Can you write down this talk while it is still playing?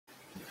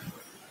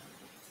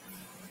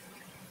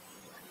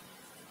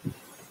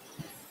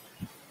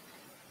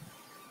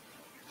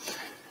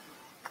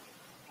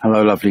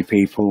Hello, lovely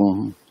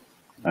people.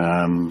 Here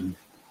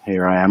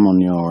I am on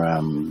your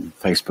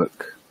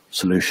Facebook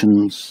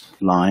Solutions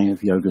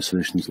Live, Yoga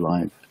Solutions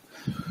Live.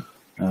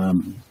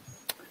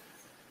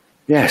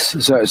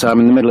 Yes, so I'm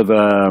in the middle of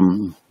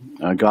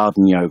a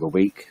garden yoga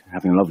week,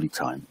 having a lovely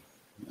time.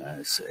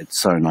 It's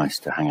so nice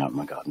to hang out in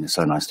my garden. It's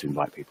so nice to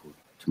invite people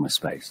to my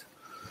space.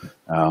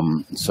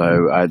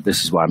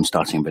 This is why I'm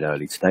starting a bit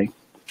early today.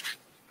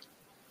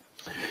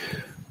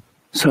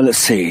 So let's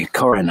see,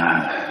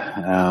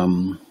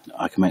 Corinna.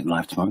 I can make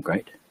live tomorrow,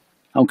 great.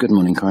 Oh, good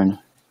morning,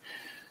 Corinna.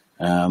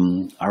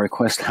 I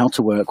request how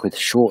to work with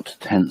short,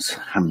 tense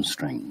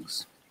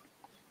hamstrings.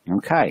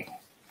 Okay,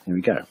 here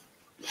we go.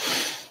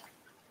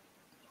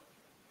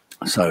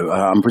 So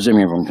I'm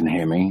presuming everyone can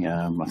hear me.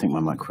 I think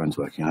my microphone's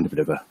working. I had a bit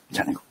of a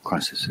technical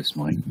crisis this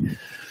morning.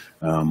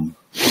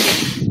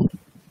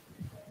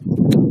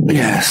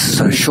 Yes,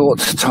 so short,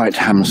 tight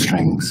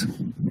hamstrings.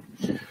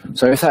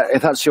 So if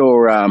that's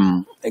your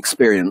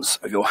experience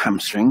of your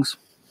hamstrings,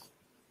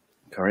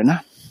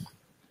 Corinna,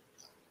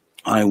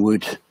 I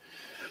would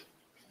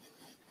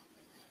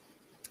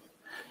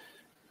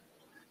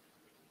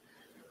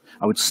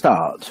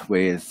start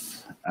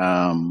with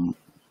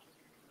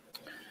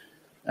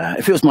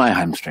if it was my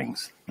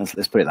hamstrings.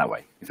 Let's put it that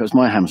way. If it was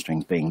my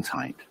hamstrings being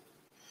tight,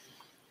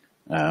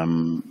 I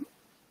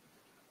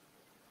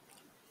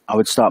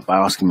would start by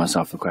asking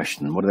myself the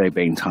question: what are they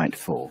being tight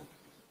for?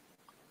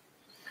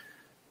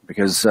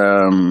 Because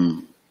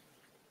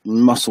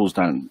muscles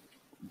don't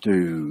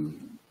do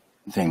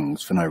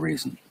things for no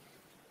reason.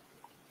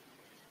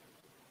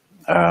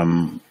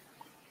 And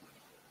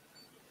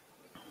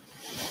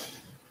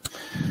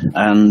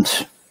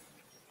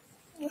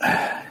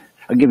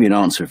I'll give you an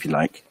answer if you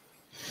like.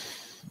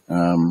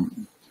 The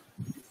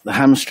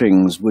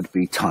hamstrings would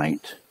be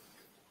tight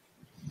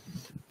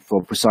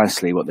for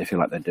precisely what they feel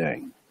like they're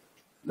doing.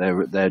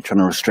 They're trying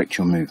to restrict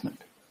your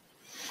movement.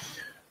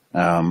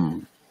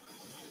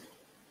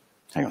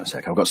 Hang on a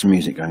sec, I've got some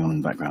music going on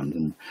in the background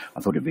and I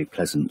thought it'd be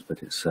pleasant,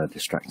 but it's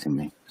distracting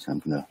me, so I'm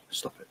going to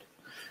stop it.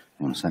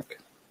 Hang on a sec.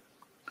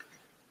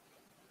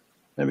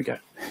 There we go.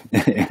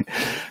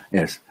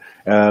 Yes.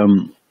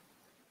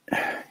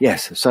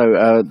 Yes,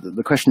 so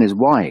the question is,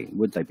 why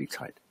would they be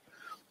tight?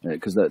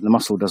 Because the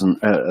muscle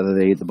doesn't,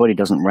 the body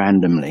doesn't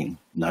randomly,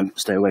 no,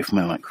 stay away from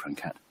my microphone,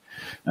 cat.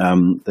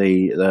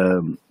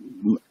 The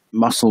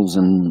muscles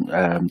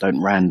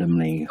don't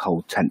randomly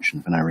hold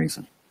tension for no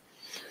reason.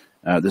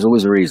 There's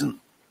always a reason.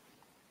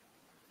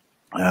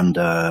 And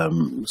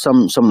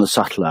some of the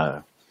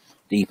subtler,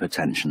 deeper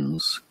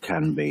tensions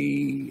can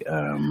be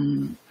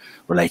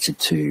related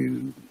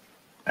to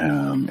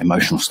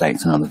emotional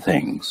states and other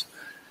things.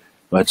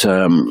 But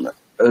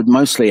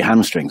mostly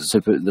hamstrings,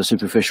 the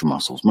superficial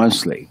muscles,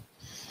 mostly,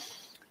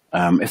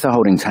 if they're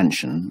holding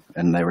tension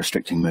and they're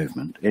restricting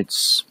movement,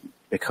 it's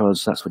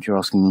because that's what you're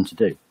asking them to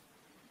do.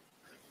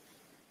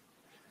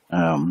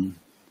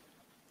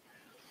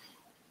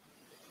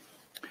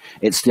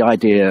 It's the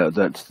idea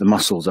that the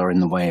muscles are in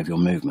the way of your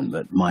movement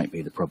that might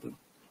be the problem.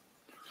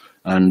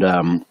 And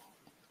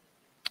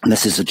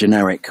this is a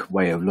generic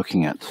way of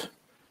looking at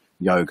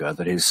yoga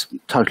that is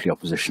totally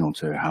oppositional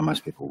to how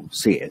most people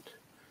see it.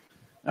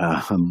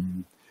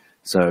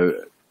 So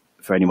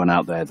for anyone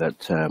out there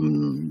that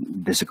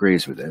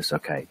disagrees with this,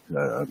 okay,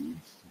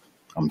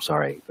 I'm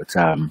sorry, but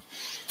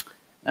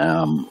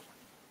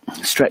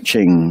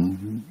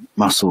stretching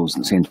muscles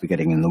that seem to be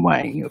getting in the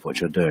way of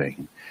what you're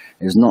doing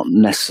is not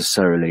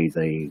necessarily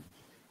the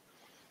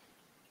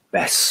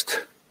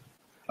best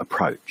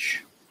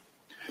approach.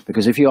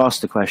 Because if you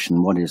ask the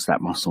question, what is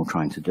that muscle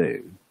trying to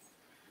do?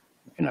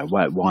 You know,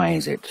 why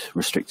is it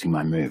restricting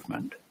my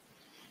movement?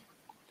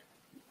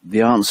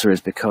 The answer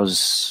is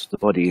because the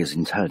body is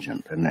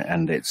intelligent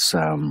and it's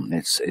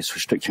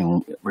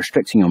restricting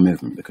your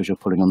movement because you're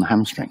pulling on the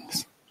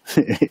hamstrings.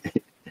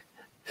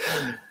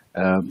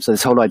 So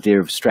this whole idea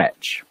of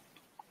stretching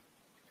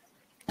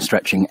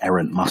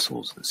errant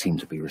muscles that seem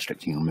to be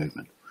restricting your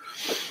movement.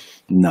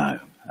 No,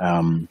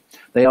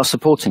 they are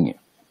supporting you.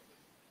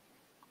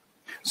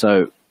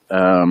 So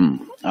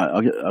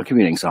I'll give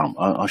you an example.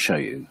 I'll show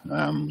you.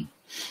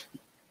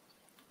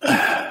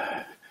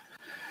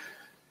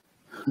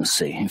 Let's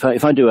see.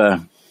 If I do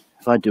a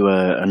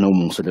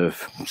normal sort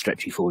of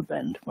stretchy forward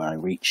bend where I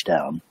reach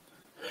down,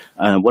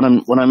 what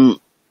I'm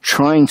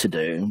trying to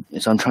do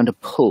is I'm trying to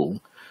pull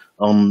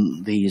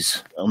on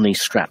these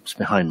straps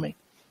behind me.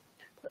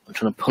 I'm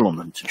trying to pull on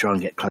them to try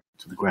and get closer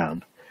to the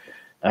ground.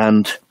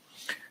 And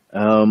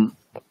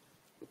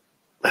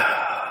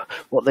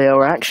what they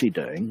are actually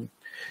doing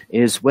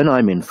is, when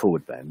I'm in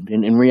forward bend,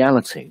 in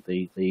reality,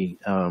 the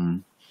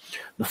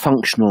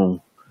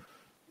functional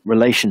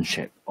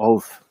relationship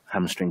of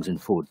hamstrings in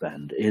forward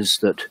bend is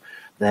that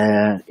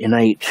their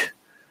innate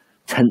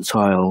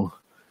tensile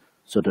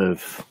sort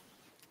of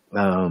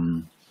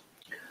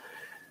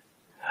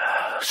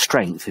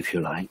strength, if you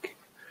like,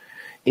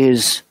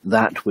 is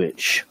that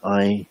which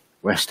I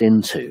rest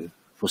into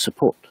for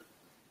support.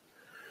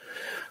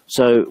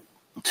 So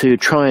to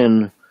try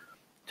and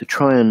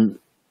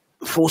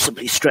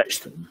forcibly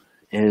stretch them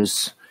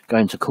is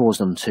going to cause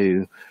them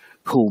to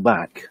pull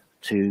back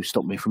to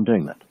stop me from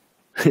doing that.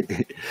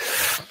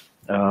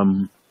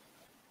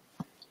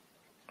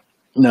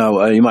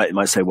 No, you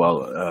might say,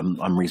 well,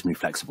 I'm reasonably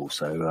flexible,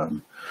 so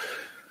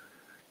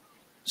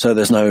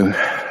there's no,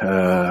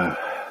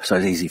 so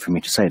it's easy for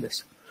me to say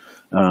this,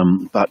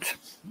 but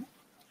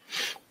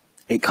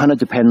it kind of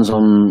depends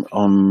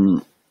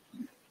on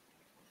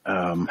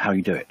how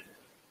you do it.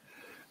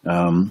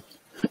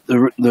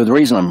 The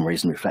reason I'm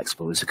reasonably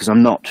flexible is because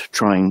I'm not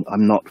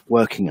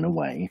working in a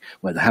way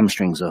where the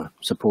hamstrings are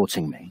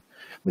supporting me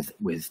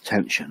with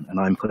tension,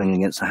 and I'm pulling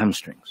against the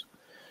hamstrings.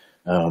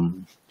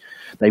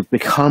 They've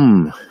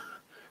become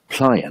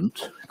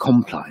compliant,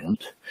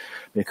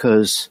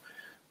 because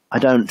I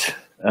don't,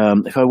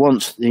 if I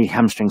want the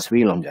hamstrings to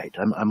elongate,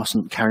 I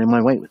mustn't carry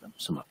my weight with them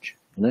so much.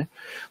 You know,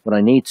 what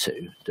I need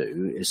to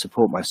do is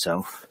support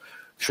myself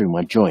through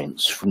my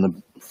joints from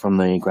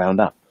the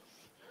ground up.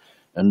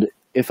 And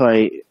if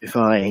I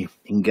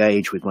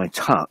engage with my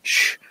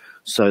touch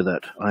so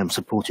that I'm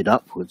supported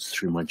upwards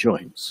through my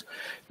joints,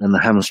 then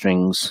the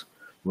hamstrings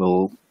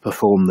will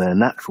perform their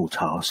natural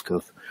task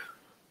of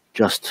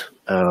just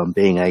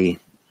being a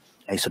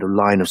sort of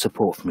line of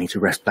support for me to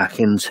rest back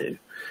into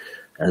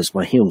as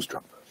my heels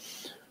drop.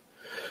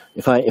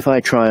 If I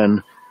try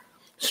and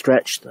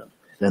stretch them,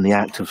 then the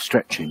act of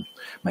stretching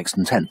makes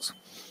them tense.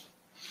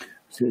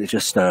 So it's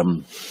just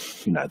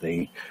you know,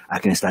 the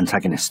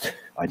agonist-antagonist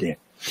idea.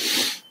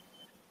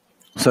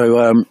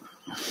 So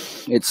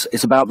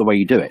it's about the way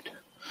you do it.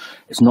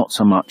 It's not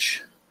so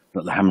much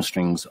that the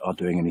hamstrings are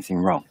doing anything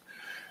wrong.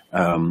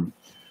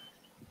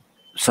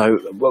 So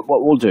what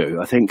we'll do,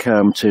 I think,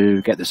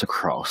 to get this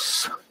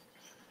across,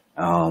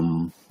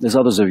 there's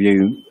others of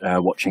you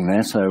watching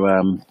there,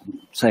 so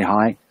say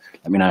hi.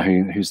 Let me know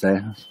who's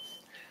there.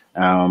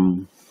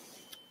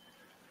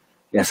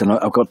 Yes, and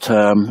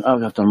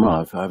I've done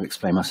well. I've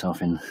explained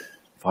myself in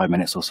 5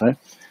 minutes or so.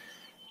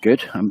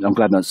 Good. I'm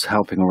glad that's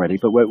helping already.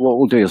 But what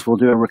we'll do is we'll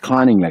do a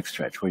reclining leg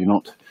stretch where you're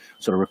not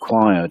sort of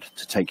required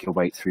to take your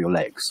weight through your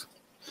legs,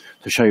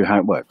 to show you how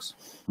it works.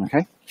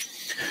 Okay.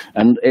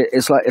 And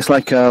it's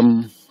like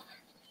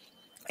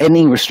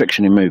any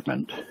restriction in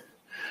movement.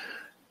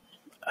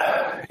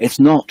 It's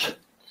not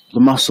the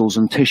muscles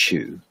and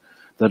tissue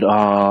that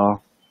are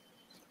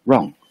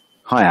wrong.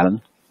 Hi,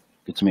 Alan.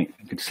 Good to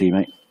see you,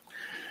 mate.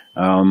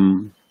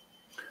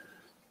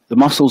 The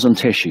muscles and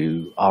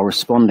tissue are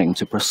responding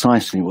to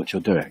precisely what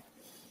you're doing.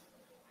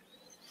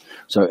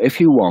 So if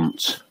you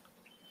want,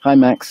 hi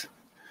Max,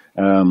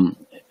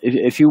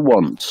 if you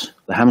want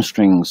the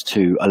hamstrings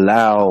to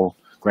allow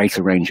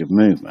greater range of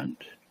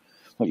movement,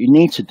 what you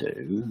need to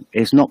do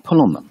is not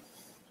pull on them.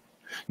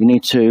 You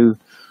need to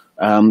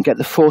get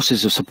the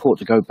forces of support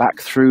to go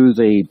back through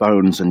the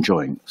bones and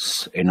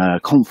joints in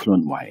a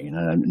confluent way, in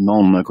a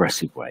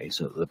non-aggressive way,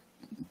 so that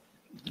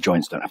the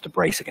joints don't have to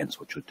brace against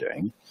what you're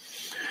doing.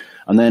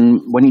 And then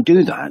when you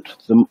do that,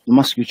 the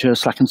musculature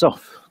slackens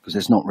off because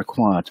it's not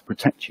required to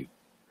protect you.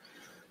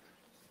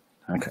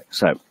 Okay,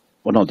 so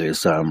what I'll do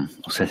is I'll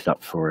set it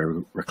up for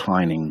a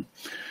reclining.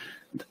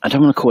 I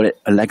don't want to call it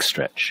a leg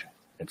stretch.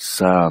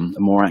 It's a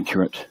more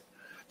accurate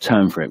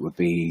term for it would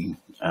be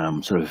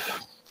sort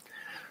of,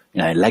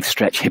 you know, leg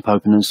stretch, hip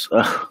openers.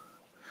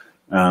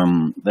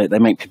 They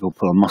make people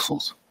pull on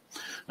muscles.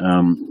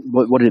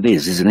 What it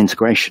is an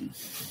integration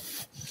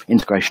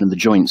of the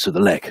joints of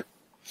the leg.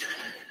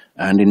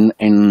 And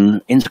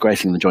in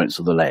integrating the joints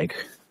of the leg,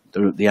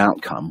 the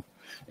outcome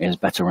is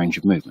better range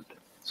of movement.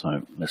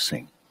 So let's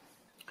see.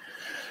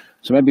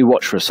 So maybe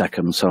watch for a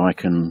second so I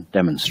can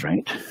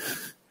demonstrate.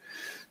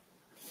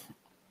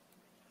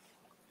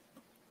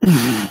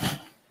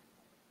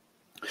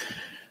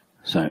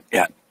 So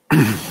yeah,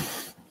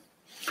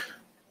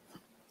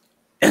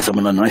 yes, I'm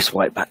on a nice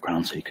white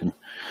background so you can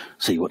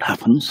see what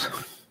happens.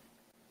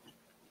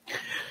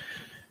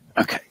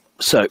 Okay,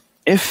 so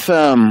if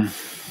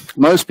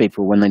most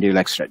people, when they do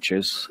leg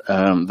stretches,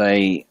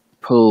 they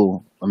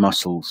pull the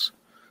muscles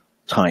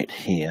tight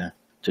here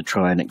to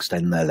try and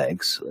extend their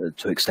legs,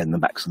 to extend the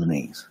backs of the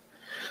knees.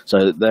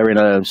 So they're in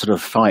a sort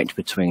of fight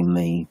between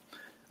the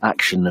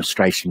action of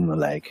straightening the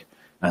leg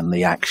and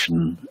the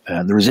action,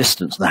 the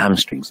resistance of the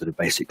hamstrings that are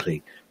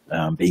basically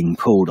being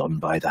pulled on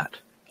by that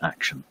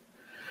action.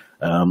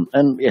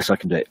 And yes, I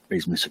can do it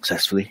reasonably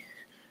successfully.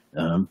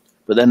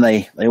 But then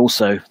they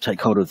also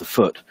take hold of the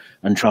foot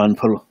and try and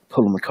pull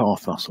on the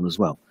calf muscle as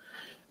well.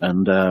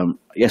 And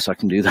yes, I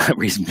can do that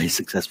reasonably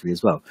successfully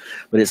as well.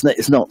 But it's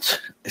not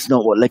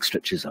what leg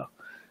stretches are.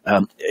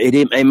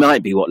 It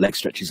might be what leg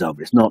stretches are,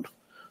 but it's not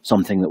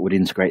something that would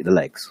integrate the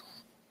legs.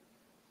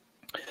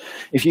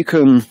 If you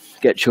can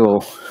get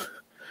your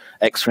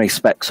X-ray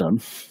specs on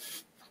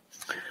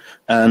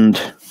and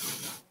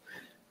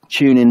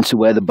tune into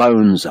where the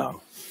bones are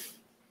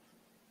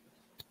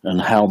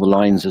and how the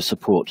lines of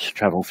support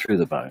travel through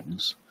the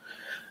bones.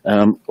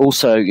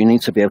 Also, you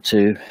need to be able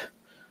to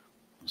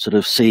sort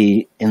of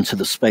see into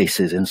the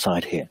spaces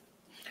inside here,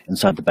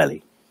 inside the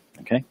belly,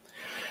 okay?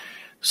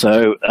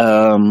 So,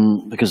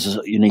 because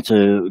you need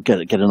to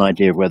get an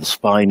idea of where the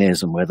spine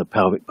is and where the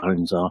pelvic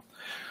bones are,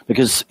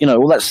 because you know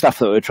all that stuff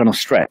that we're trying to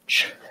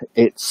stretch,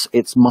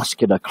 it's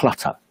muscular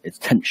clutter, it's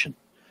tension,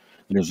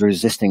 it is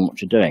resisting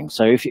what you're doing.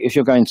 So if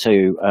you're going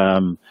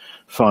to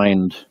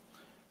find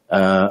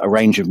a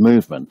range of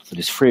movement that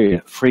is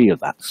free of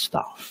that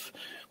stuff,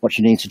 what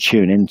you need to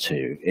tune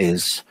into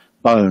is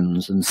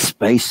bones and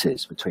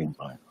spaces between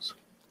bones.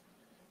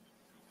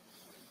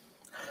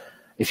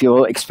 If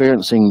you're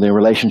experiencing the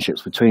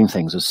relationships between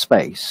things as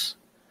space,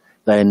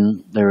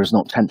 then there is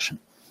not tension.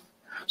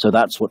 So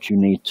that's what you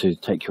need to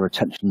take your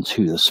attention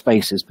to, the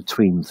spaces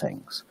between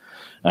things.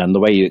 And the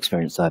way you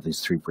experience that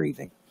is through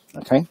breathing.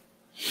 Okay?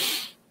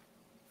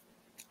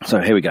 So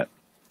here we go.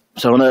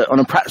 So on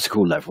a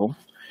practical level,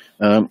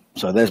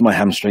 so there's my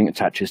hamstring,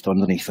 attaches to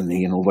underneath the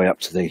knee and all the way up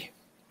to the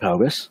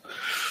pelvis.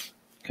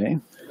 Okay?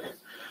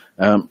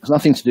 It's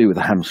nothing to do with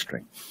the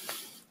hamstring.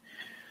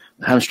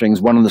 The hamstring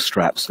is one of the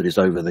straps that is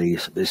over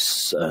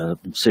this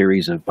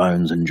series of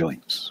bones and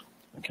joints.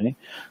 Okay,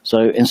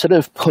 so instead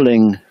of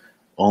pulling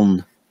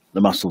on the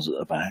muscles at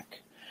the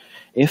back,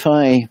 if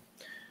I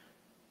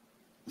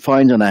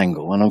find an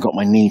angle and I've got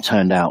my knee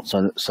turned out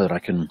so that I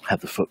can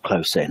have the foot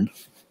close in,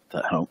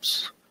 that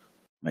helps,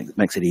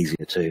 makes it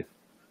easier to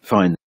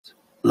find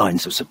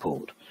lines of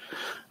support.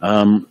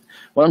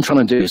 What I'm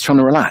trying to do is trying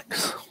to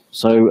relax.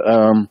 So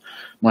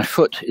my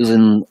foot is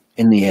in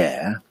the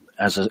air,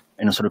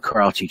 in a sort of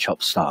karate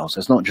chop style. So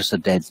it's not just a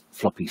dead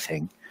floppy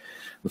thing.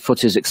 The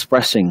foot is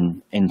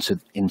expressing into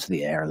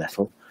the air a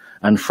little,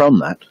 and from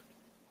that,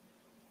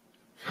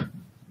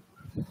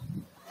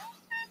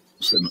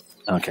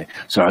 okay.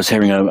 So I was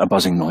hearing a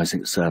buzzing noise.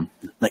 It's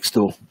next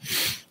door.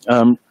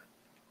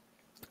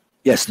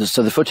 Yes.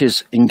 So the foot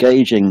is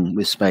engaging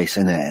with space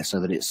in air, so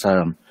that it's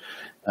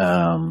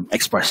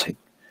expressing,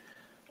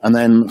 and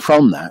then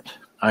from that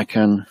I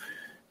can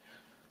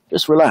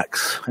just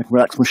relax. I can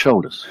relax my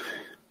shoulders.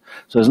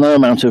 So there's no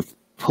amount of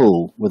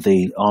pull with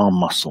the arm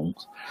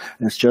muscles.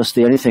 It's just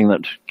the only thing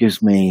that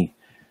gives me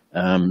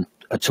a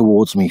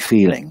towards me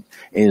feeling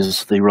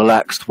is the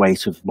relaxed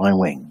weight of my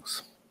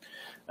wings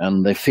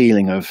and the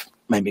feeling of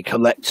maybe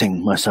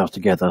collecting myself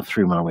together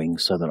through my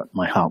wings so that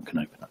my heart can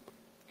open up.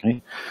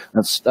 Okay,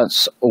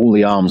 that's all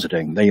the arms are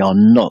doing. They are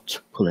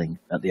not pulling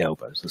at the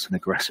elbows. That's an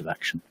aggressive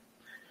action.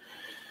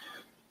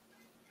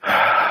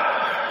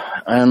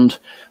 And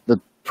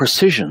the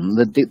precision,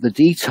 the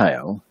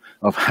detail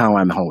of how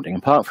I'm holding,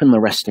 apart from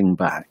the resting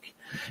back,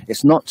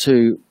 it's not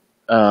to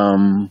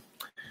try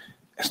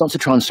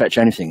and stretch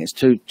anything. It's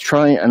to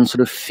try and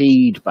sort of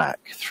feed back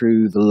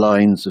through the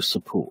lines of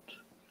support.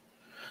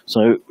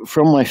 So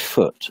from my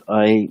foot,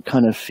 I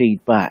kind of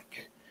feed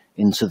back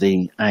into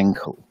the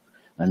ankle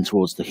and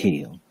towards the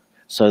heel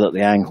so that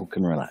the ankle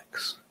can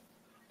relax.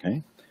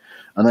 Okay,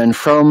 and then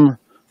from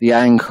the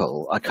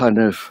ankle, I kind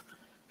of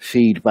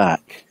feed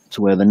back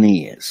to where the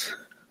knee is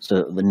so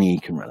that the knee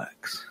can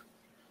relax.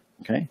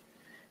 Okay.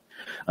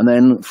 And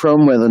then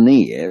from where the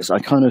knee is, I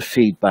kind of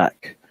feed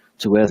back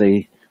to where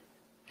the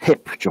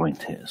hip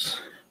joint is,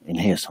 in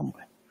here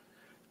somewhere.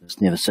 It's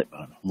near the sit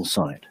bone on the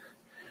side.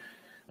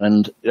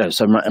 And you know,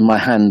 so my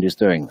hand is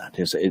doing that.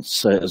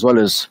 It's as well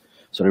as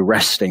sort of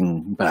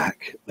resting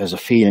back, there's a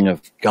feeling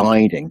of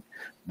guiding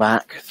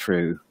back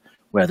through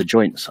where the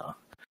joints are.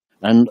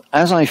 And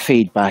as I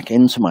feed back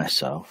into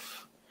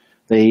myself,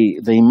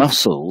 the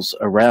muscles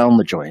around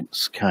the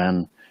joints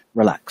can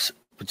relax,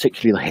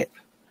 particularly the hip.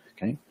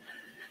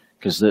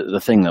 Because the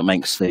thing that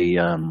makes the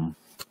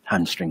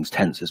hamstrings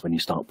tense is when you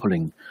start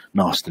pulling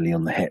nastily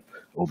on the hip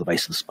or the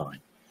base of the spine.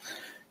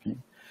 Okay.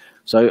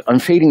 So I'm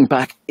feeding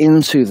back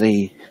into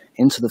the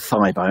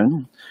thigh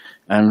bone,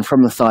 and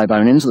from the thigh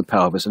bone into the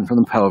pelvis, and from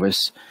the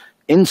pelvis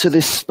into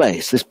this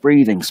space, this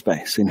breathing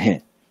space in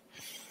here.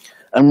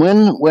 And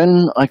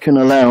when I can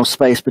allow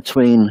space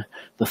between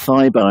the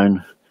thigh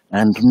bone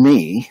and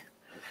me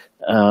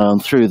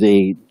through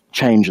the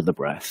change of the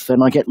breath,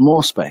 then I get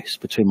more space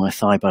between my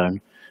thigh bone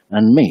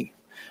and me.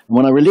 And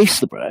when I release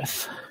the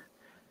breath,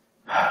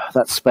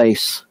 that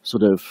space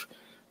sort of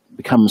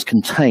becomes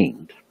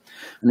contained.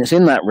 And it's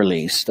in that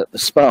release that the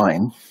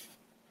spine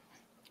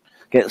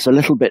gets a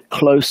little bit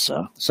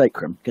closer,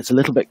 sacrum gets a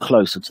little bit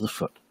closer to the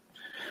foot,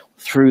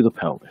 through the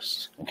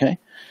pelvis, okay?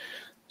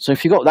 So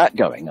if you've got that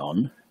going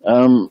on,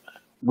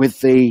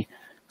 with the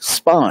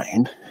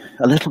spine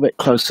a little bit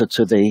closer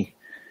to the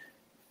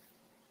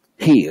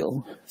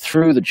heel,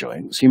 through the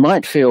joints, you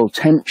might feel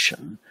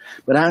tension,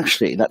 but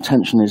actually that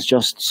tension is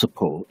just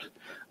support.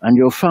 And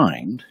you'll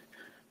find,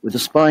 with the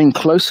spine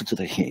closer to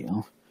the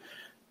heel,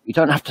 you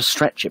don't have to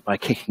stretch it by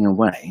kicking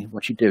away.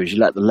 What you do is you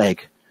let the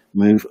leg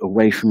move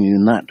away from you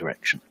in that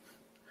direction,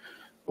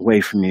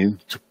 away from you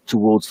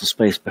towards the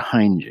space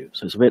behind you.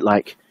 So it's a bit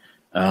like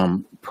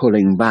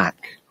pulling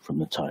back from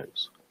the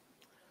toes.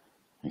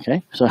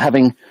 Okay, so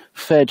having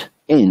fed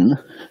in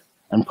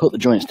and put the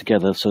joints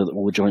together so that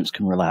all the joints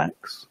can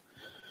relax,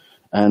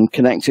 and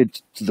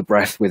connected to the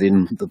breath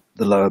within the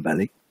lower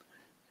belly,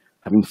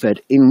 having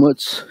fed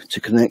inwards to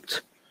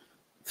connect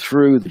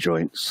through the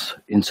joints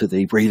into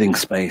the breathing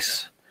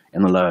space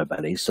in the lower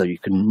belly, so you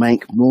can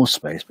make more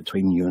space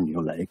between you and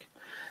your leg.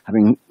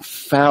 Having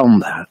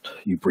found that,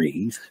 you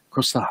breathe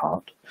across the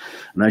heart,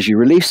 and as you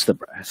release the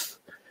breath,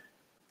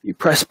 you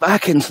press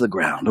back into the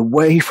ground,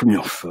 away from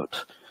your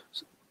foot,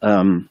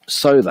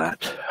 so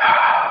that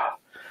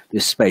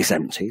this space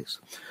empties.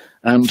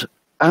 And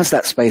as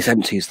that space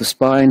empties, the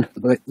spine,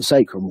 the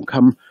sacrum, will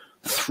come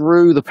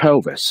through the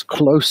pelvis,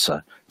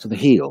 closer to the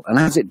heel. And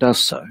as it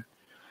does so,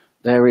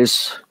 there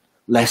is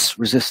less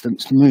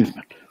resistance to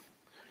movement,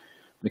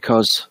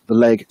 because the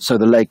leg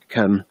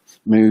can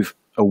move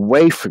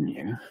away from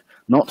you,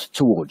 not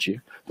towards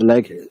you.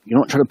 You're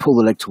not trying to pull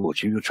the leg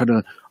towards you, you're trying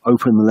to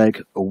open the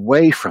leg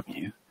away from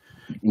you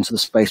into the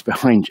space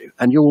behind you,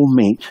 and you will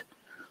meet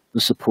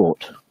the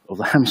support of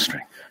the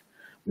hamstring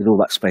with all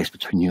that space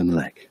between you and the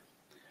leg.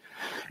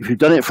 If you've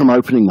done it from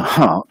opening the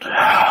heart,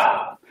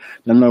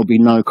 then there'll be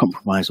no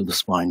compromise of the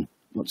spine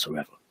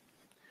whatsoever,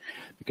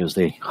 because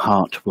the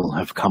heart will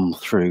have come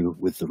through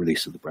with the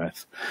release of the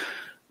breath,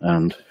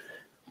 and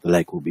the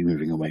leg will be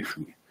moving away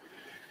from you.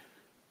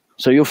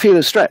 So you'll feel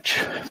a stretch,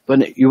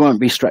 but you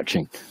won't be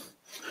stretching.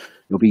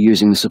 You'll be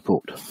using the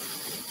support.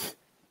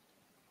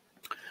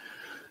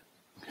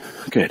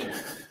 Good.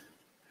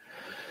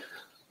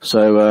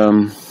 So,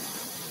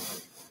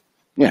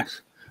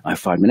 yes, I have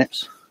 5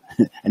 minutes.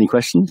 Any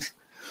questions?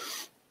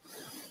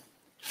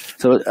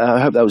 So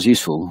I hope that was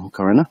useful,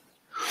 Corinna.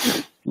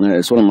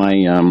 It's one of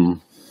my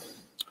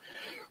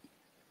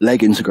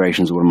leg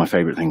integrations are one of my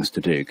favourite things to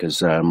do,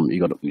 because you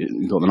got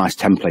the nice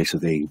template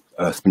of the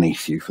earth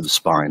beneath you for the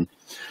spine,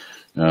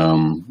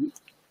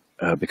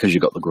 because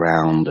you've got the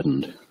ground,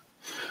 and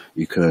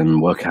you can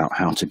work out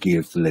how to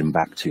give the limb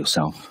back to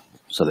yourself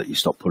so that you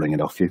stop pulling it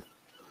off you.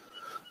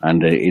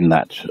 And in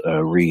that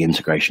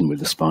reintegration with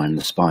the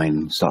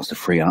spine starts to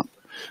free up.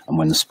 And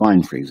when the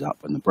spine frees up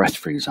and the breath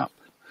frees up,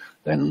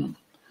 then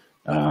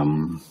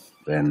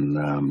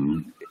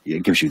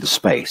it gives you the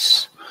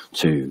space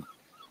to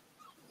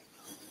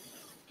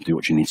do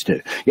what you need to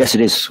do. Yes,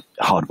 it is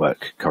hard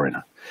work,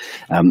 Corinna.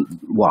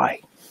 Why?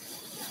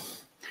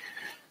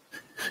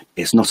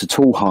 It's not at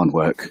all hard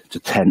work to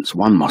tense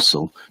one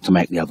muscle to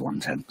make the other one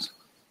tense.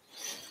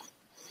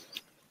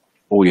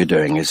 All you're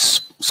doing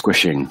is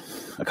squishing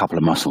a couple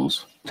of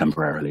muscles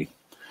temporarily,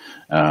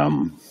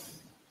 and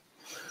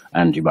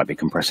you might be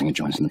compressing a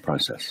joint in the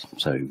process,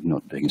 so you're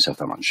not doing yourself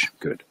that much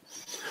good.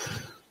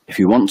 If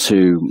you want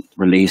to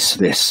release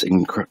this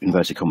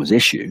inverted commas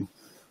issue,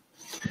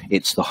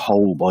 it's the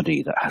whole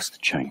body that has to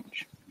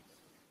change.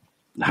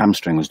 The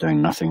hamstring was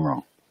doing nothing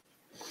wrong.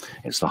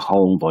 It's the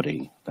whole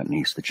body that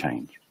needs to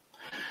change.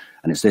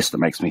 And it's this that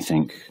makes me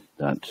think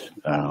that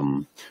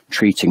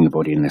treating the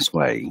body in this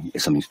way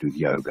is something to do with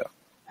yoga.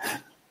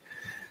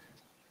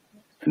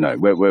 No,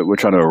 we're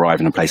trying to arrive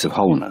in a place of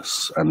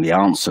wholeness, and the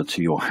answer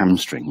to your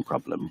hamstring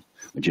problem,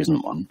 which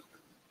isn't one,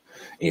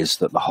 is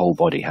that the whole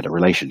body had a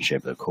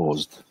relationship that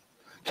caused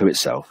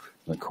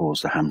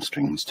the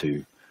hamstrings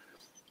to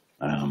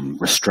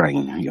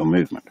restrain your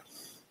movement.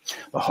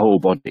 The whole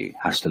body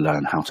has to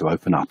learn how to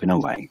open up in a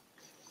way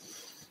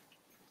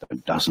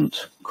that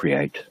doesn't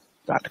create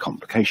that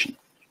complication.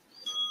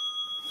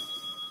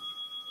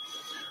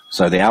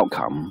 So the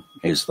outcome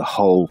is the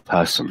whole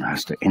person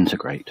has to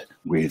integrate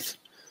with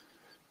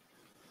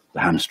the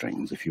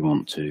hamstrings if you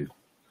want to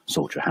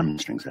sort your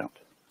hamstrings out.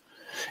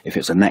 If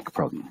it's a neck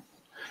problem,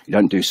 you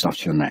don't do stuff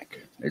to your neck.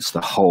 It's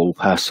the whole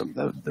person.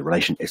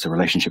 It's a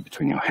relationship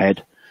between your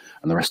head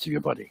and the rest of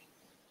your body.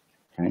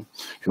 Okay?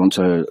 If you want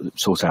to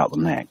sort out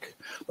the neck,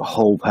 the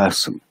whole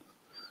person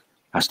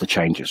has to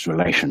change its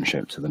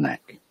relationship to the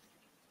neck.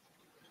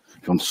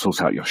 If you want to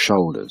sort out your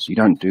shoulders, you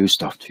don't do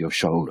stuff to your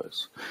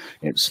shoulders.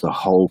 It's the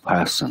whole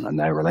person and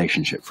their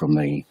relationship from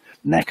the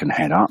neck and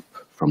head up,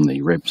 from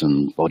the ribs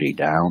and body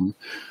down,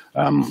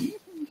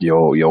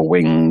 your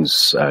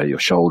wings, your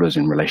shoulders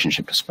in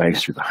relationship to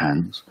space through the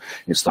hands.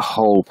 It's the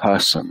whole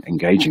person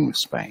engaging with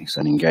space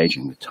and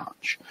engaging with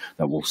touch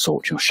that will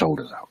sort your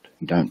shoulders out.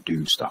 You don't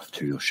do stuff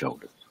to your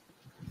shoulders.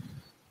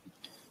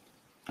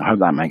 I hope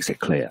that makes it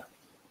clear.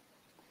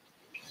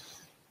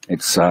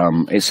 It's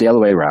the other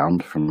way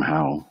around from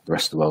how the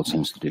rest of the world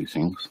seems to do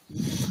things.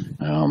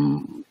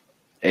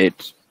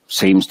 It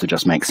seems to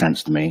just make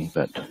sense to me,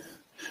 but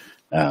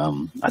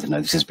I don't know,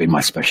 this has been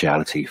my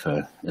speciality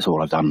it's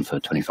all I've done for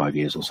 25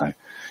 years or so,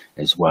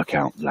 is work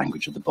out the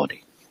language of the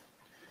body.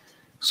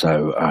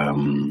 So,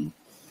 and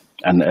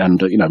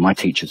you know, my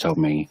teacher told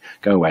me,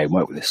 go away and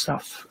work with this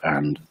stuff,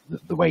 and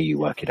the way you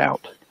work it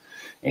out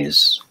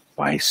is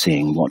by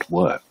seeing what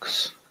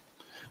works.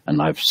 And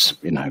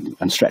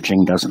and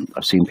stretching doesn't.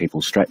 I've seen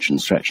people stretch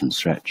and stretch and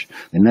stretch.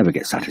 They never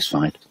get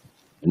satisfied.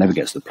 It never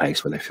gets to the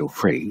place where they feel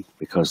free,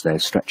 because they're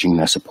stretching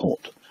their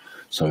support.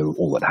 So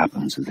all that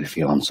happens is they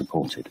feel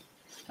unsupported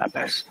at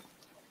best.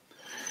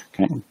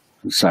 Okay.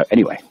 So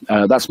anyway,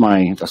 that's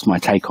my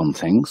take on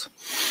things.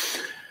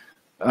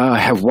 I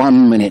have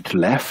 1 minute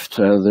left.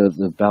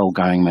 The bell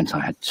going meant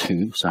I had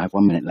 2, so I have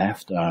 1 minute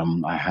left.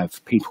 I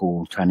have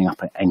people turning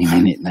up at any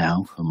minute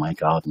now for my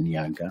garden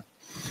yoga.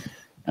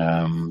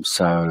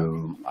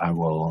 So I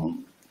will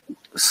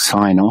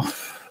sign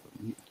off.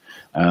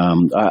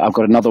 I've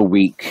got another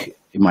week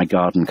in my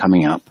garden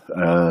coming up,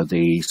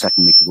 the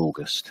second week of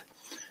August.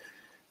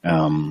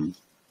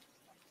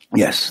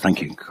 Yes,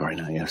 thank you,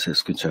 Corina. Yes,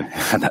 it's good to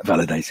have that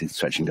validated.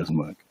 Stretching doesn't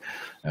work.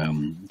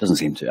 Doesn't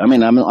seem to. I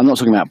mean, I'm not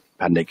talking about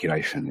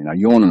pandiculation. You know,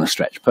 yawn and a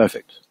stretch,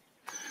 perfect.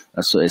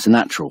 It's a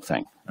natural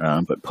thing.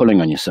 But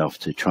pulling on yourself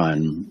to try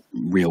and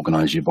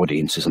reorganize your body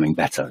into something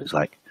better is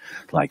like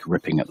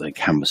ripping at the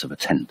canvas of a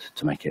tent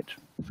to make it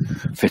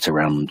fit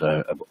around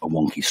a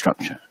wonky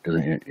structure.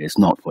 It's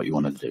not what you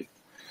want to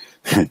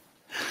do.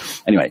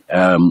 Anyway,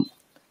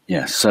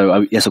 yeah.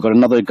 So yes, I've got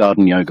another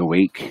garden yoga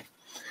week.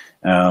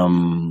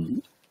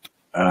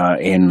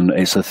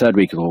 It's the third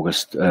week of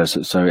August, so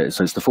it's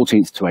the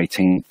 14th to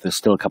 18th. There's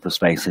still a couple of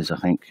spaces, I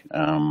think.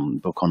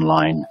 Book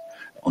online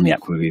on the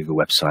Acquaviva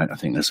website. I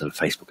think there's a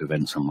Facebook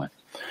event somewhere.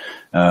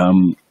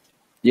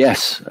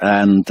 Yes,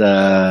 and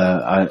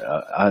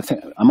I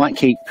think I might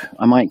keep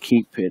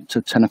it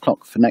to 10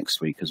 o'clock for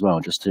next week as well,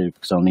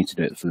 because I'll need to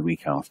do it for the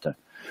week after.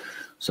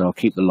 So I'll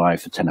keep the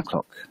live for 10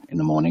 o'clock in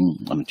the morning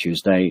on a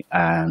Tuesday,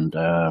 and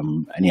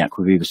any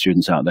Acquaviva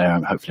students out there,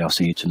 hopefully I'll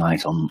see you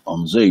tonight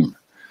on Zoom.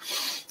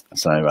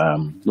 So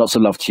lots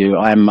of love to you.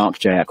 I am Marc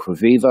J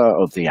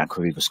Acquaviva of the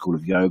Acquaviva School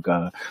of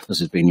Yoga. This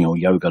has been your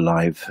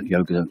live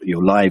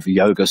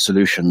yoga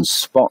solutions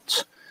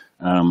spot.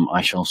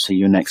 I shall see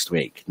you next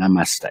week.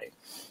 Namaste.